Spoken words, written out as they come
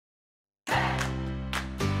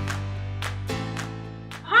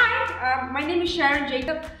My name is Sharon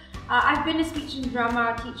Jacob. I've been a speech and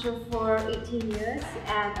drama teacher for 18 years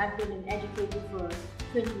and I've been an educator for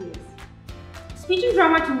 20 years. Speech and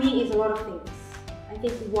drama to me is a lot of things. I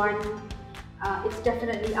think one, it's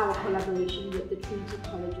definitely our collaboration with the Trinity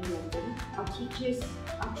College of London. Our teachers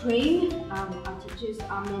are trained, our teachers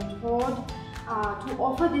are mentored to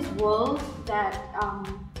offer this world that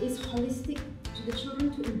is holistic to the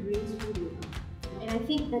children to embrace who they are. And I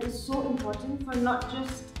think that is so important for not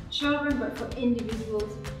just children but for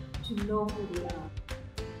individuals to know who they are.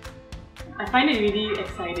 I find it really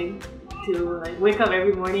exciting to wake up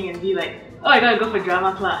every morning and be like, oh, I gotta go for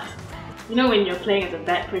drama class. You know, when you're playing as a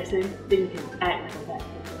bad person, then you can act like a bad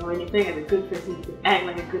person. Or when you're playing as a good person, you can act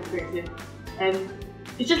like a good person. And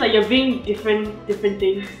it's just like you're being different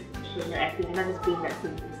things when you're acting, and not just being that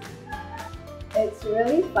same person. It's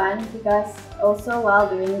really fun because also while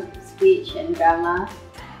doing speech and drama,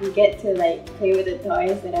 you get to play with the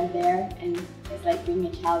toys that are there, and it's like being a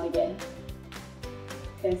child again.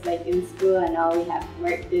 Because in school and all we have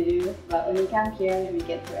work to do, but when we come here we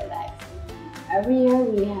get to relax. Every year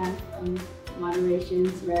we have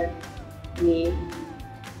moderations where we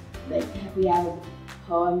have a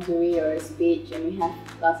poem to read or a speech, and we have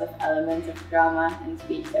lots of elements of drama and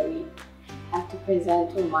speech that we have to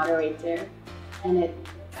present to a moderator. And it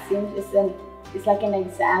seems it's like an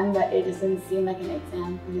exam, but it doesn't seem like an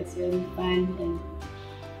exam because it's really fun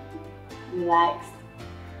and relaxed.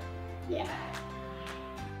 Yeah.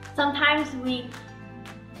 Sometimes we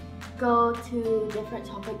go to different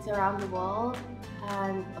topics around the world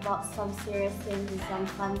and about some serious things and some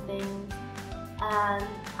fun things, and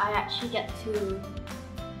I actually get to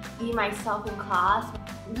be myself in class.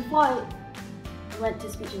 Before I went to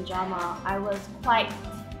speech and drama, I was quite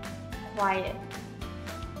quiet.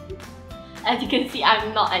 As you can see,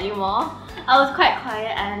 I'm not anymore. I was quite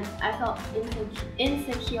quiet and I felt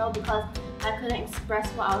insecure because I couldn't express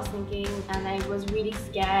what I was thinking, and I was really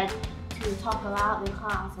scared to talk aloud in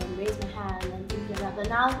class and raise my hand and things like that. But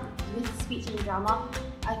now with speech and drama,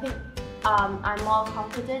 I think I'm more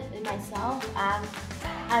confident in myself and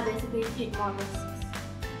I basically take more risks.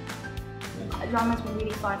 Drama's been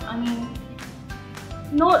really fun. I mean,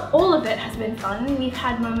 not all of it has been fun. We've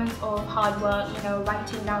had moments of hard work,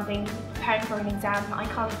 writing down things, preparing for an exam. I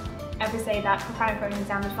can't ever say that preparing for an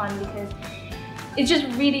exam is fun because it's just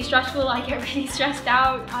really stressful. I get really stressed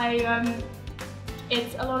out.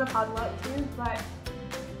 It's a lot of hard work too, but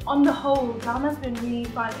on the whole, drama's been really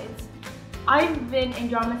fun. I've been in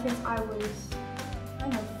drama since I was,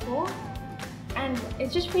 4, and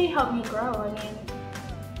it's just really helped me grow.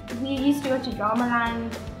 I mean, we used to go to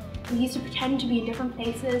Dramaland. We used to pretend to be in different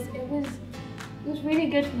places. It was really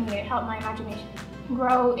good for me. It helped my imagination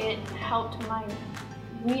grow. It helped my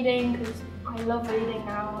reading because I love reading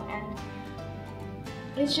now, and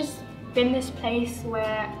it's just been this place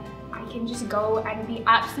where I can just go and be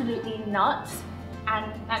absolutely nuts,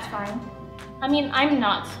 and that's fine. I mean, I'm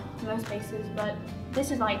nuts most places, but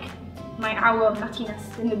this is like my hour of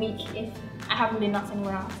nuttiness in the week if I haven't been nuts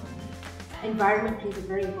anywhere else. Environment plays a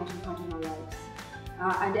very important part in our lives.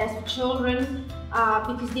 And as for children,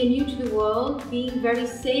 because they're new to the world, being very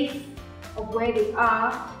safe of where they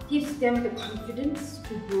are gives them the confidence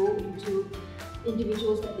to grow into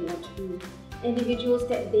individuals that they want to be, individuals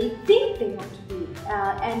that they think they want to be.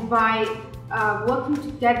 And by working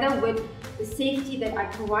together with the safety that I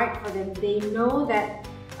provide for them, they know that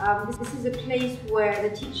this is a place where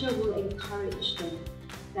the teacher will encourage them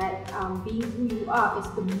that being who you are is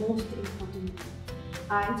the most important thing.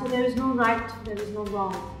 And so there is no right, there is no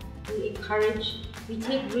wrong. We encourage, we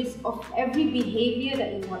take risk of every behavior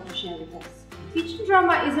that you want to share with us. Speech and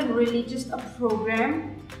drama isn't really just a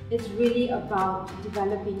program, it's really about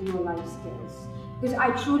developing your life skills. Because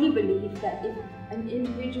I truly believe that if an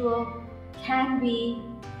individual can be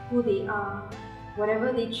who they are,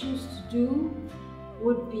 whatever they choose to do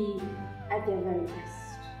would be at their very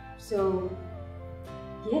best. So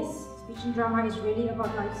yes, speech and drama is really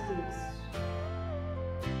about life skills.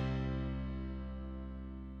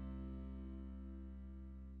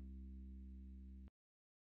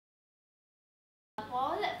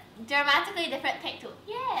 Dramatically different, take 2.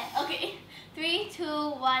 Yeah! Okay. 3, 2,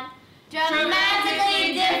 1.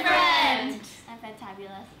 Dramatically different! I'm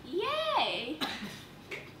fantabulous. Yay!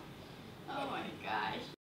 Oh my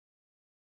gosh.